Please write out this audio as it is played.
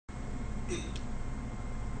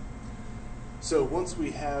So once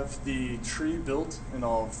we have the tree built and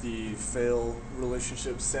all of the fail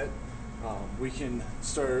relationships set, we can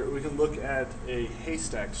look at a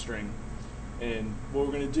haystack string, and what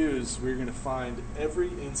we're going to do is we're going to find every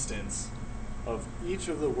instance of each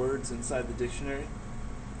of the words inside the dictionary,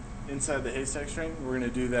 inside the haystack string. We're going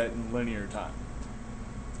to do that in linear time.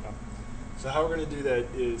 So how we're going to do that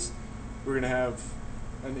is we're going to have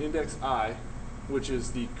an index I, which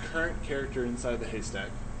is the current character inside the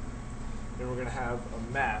haystack. And we're going to have a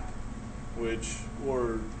map, which,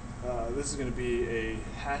 this is going to be a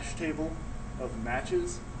hash table of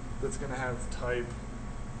matches that's going to have type,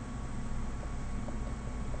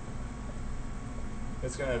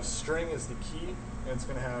 it's going to have string as the key, and it's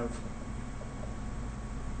going to have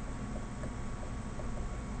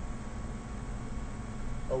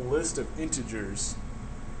a list of integers.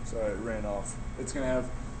 Sorry, it ran off. It's going to have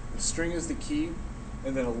a string as the key,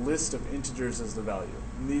 and then a list of integers as the value.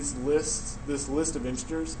 And this list of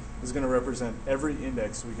integers is going to represent every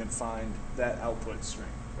index we can find that output string,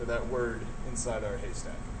 or that word inside our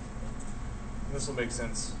haystack. And this will make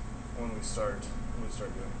sense when we start doing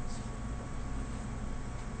this.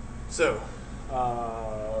 So,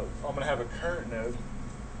 I'm going to have a current node.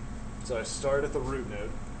 So I start at the root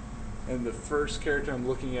node, and the first character I'm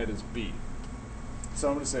looking at is B. So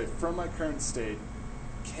I'm going to say, from my current state,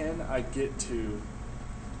 can I get to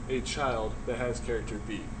a child that has character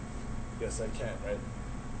B? Yes, I can, right?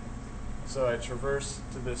 So I traverse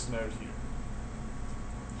to this node here.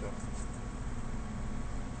 So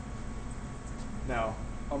now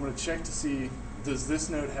I'm going to check to see, does this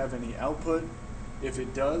node have any output? If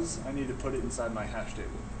it does, I need to put it inside my hash table.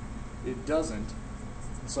 It doesn't,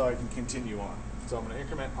 so I can continue on. So I'm going to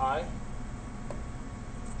increment I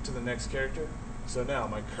to the next character. So now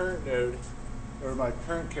my current node, or my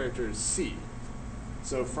current character is C.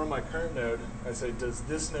 So from my current node, I say, does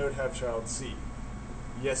this node have child C?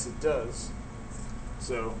 Yes, it does.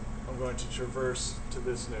 So I'm going to traverse to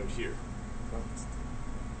this node here.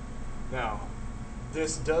 Now,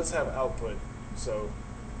 this does have output, so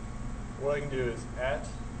what I can do is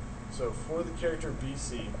so for the character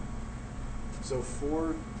BC, so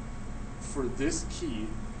for this key,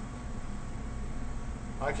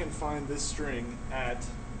 I can find this string and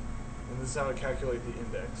this is how I calculate the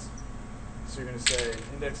index. So you're going to say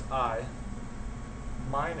index I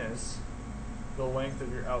minus the length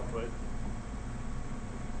of your output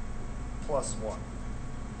plus 1.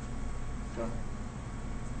 Okay.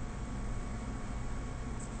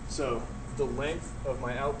 So the length of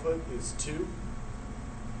my output is 2.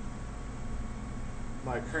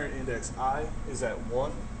 My current index I is at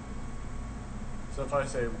 1. So if I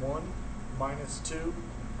say 1 minus 2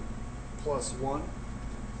 plus 1,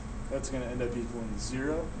 that's going to end up equaling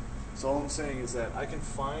 0. So all I'm saying is that I can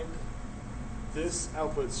find this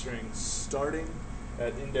output string starting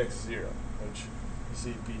at index 0, which you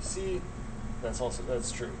see BC,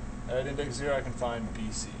 that's true. At index 0 I can find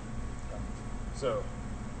BC. So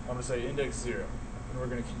I'm going to say index 0, and we're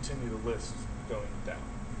going to continue the list going down.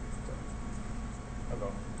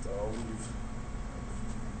 So I'll leave.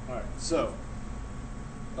 Alright, so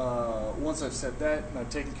once I've set that and I've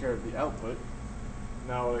taken care of the output,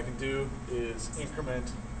 now what I can do is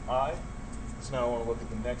increment I. So now I want to look at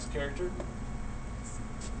the next character,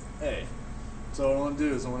 A. So what I want to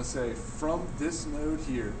do is I want to say, from this node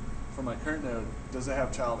here, from my current node, does it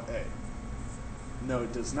have child A? No,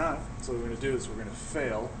 it does not. So what we're going to do is we're going to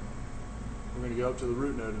fail. We're going to go up to the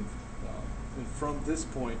root node, and from this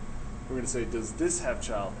point, we're going to say, does this have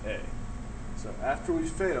child A? So after we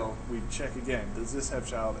fail, we check again. Does this have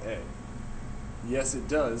child A? Yes, it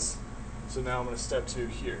does. So now I'm going to step 2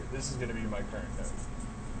 here. This is going to be my current node.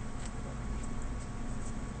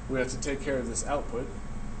 We have to take care of this output.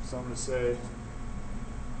 So I'm going to say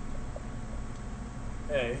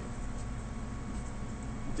A.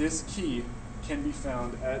 This key can be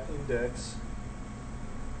found at index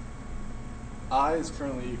I is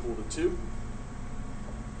currently equal to 2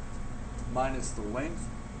 minus the length,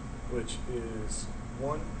 which is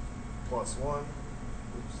 1 plus 1,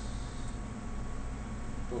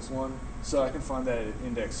 plus 1. So I can find that at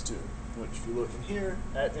index 2, which if you look in here,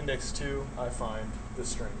 at index 2, I find the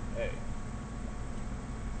string A.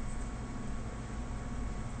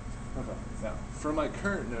 Okay, now from my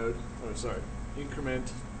current node,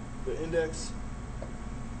 increment the index.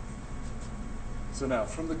 So now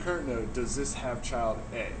from the current node, does this have child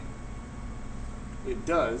A? It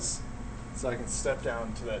does, so I can step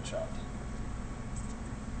down to that child.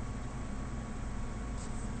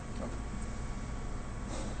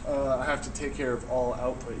 I have to take care of all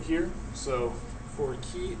output here. So for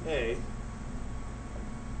key A,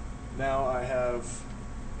 now I have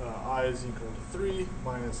I is equal to 3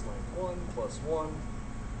 minus length 1 plus 1.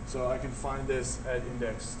 So I can find this at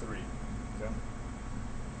index 3. Okay?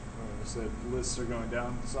 Like I said, lists are going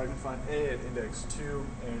down, so I can find A at index 2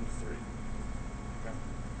 and 3. Okay?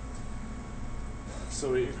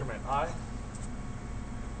 So we increment I.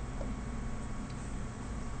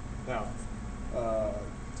 Now,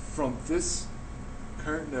 from this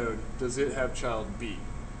current node, does it have child B?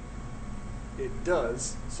 It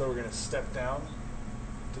does, so we're going to step down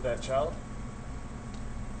to that child.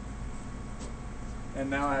 And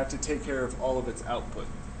now I have to take care of all of its output.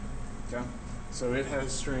 Okay? So it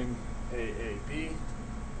has string AAB.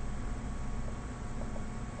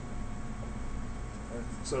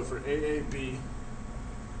 So for AAB,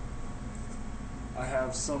 I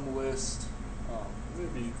have some list.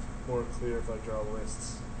 Maybe more clear if I draw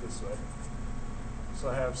lists this way. So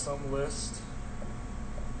I have some list.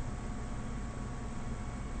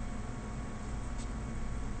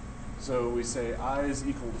 So we say I is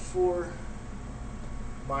equal to 4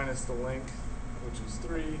 minus the length, which is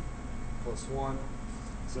 3, plus 1.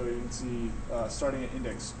 So you can see starting at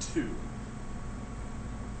index 2.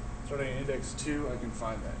 Starting at index 2, I can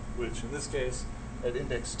find that, which in this case, at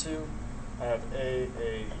index 2, I have A,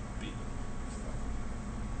 B.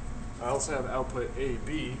 I also have output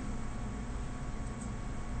AB.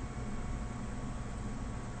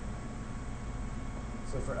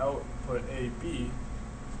 So for output AB,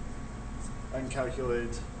 I can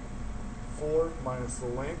calculate 4 minus the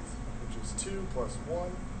length, which is 2 plus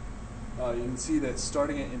 1. You can see that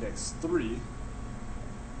starting at index 3,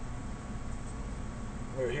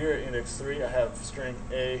 over here at index 3, I have string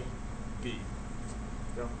A, B.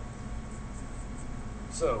 Okay.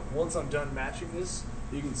 So once I'm done matching this,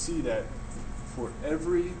 you can see that for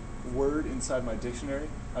every word inside my dictionary,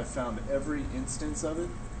 I found every instance of it,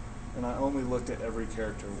 and I only looked at every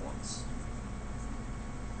character once.